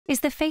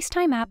Is the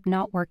FaceTime app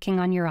not working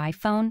on your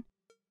iPhone?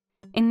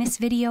 In this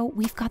video,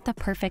 we've got the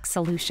perfect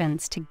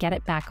solutions to get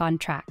it back on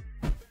track.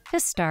 To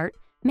start,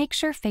 make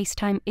sure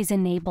FaceTime is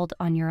enabled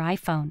on your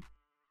iPhone.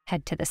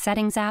 Head to the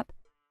Settings app,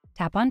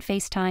 tap on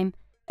FaceTime,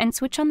 and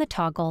switch on the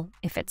toggle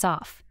if it's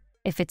off.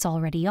 If it's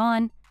already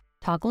on,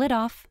 toggle it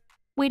off,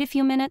 wait a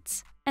few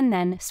minutes, and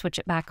then switch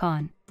it back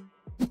on.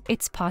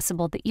 It's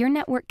possible that your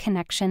network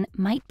connection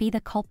might be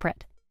the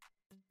culprit.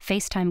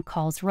 FaceTime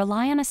calls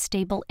rely on a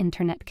stable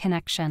internet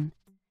connection.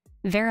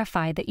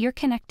 Verify that you're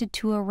connected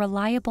to a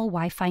reliable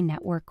Wi-Fi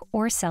network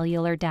or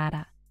cellular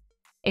data.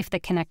 If the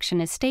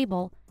connection is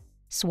stable,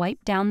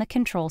 swipe down the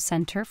control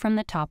center from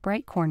the top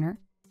right corner,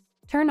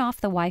 turn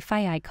off the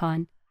Wi-Fi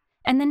icon,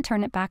 and then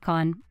turn it back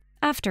on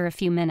after a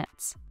few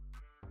minutes.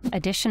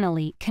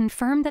 Additionally,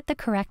 confirm that the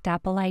correct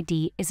Apple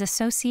ID is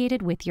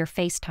associated with your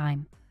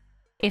FaceTime.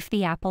 If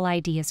the Apple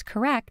ID is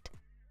correct,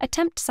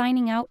 attempt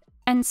signing out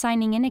and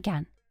signing in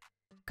again.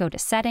 Go to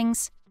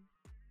Settings,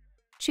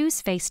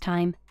 choose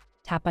FaceTime,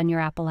 tap on your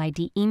Apple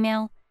ID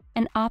email,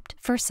 and opt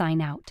for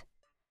Sign Out.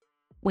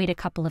 Wait a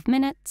couple of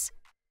minutes,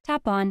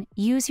 tap on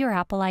Use your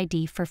Apple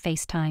ID for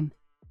FaceTime,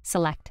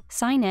 select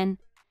Sign In,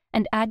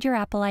 and add your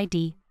Apple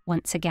ID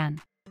once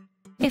again.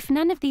 If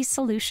none of these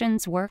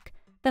solutions work,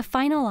 the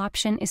final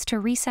option is to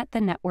reset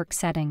the network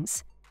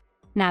settings.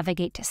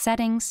 Navigate to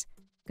Settings,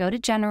 go to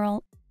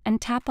General,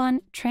 and tap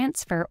on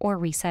Transfer or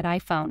Reset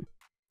iPhone.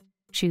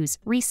 Choose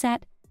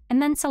Reset,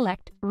 and then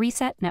select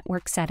Reset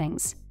Network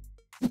Settings.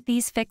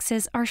 These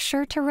fixes are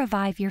sure to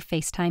revive your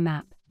FaceTime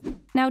app.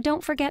 Now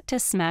don't forget to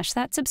smash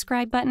that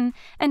subscribe button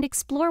and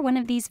explore one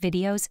of these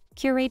videos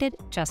curated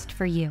just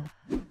for you.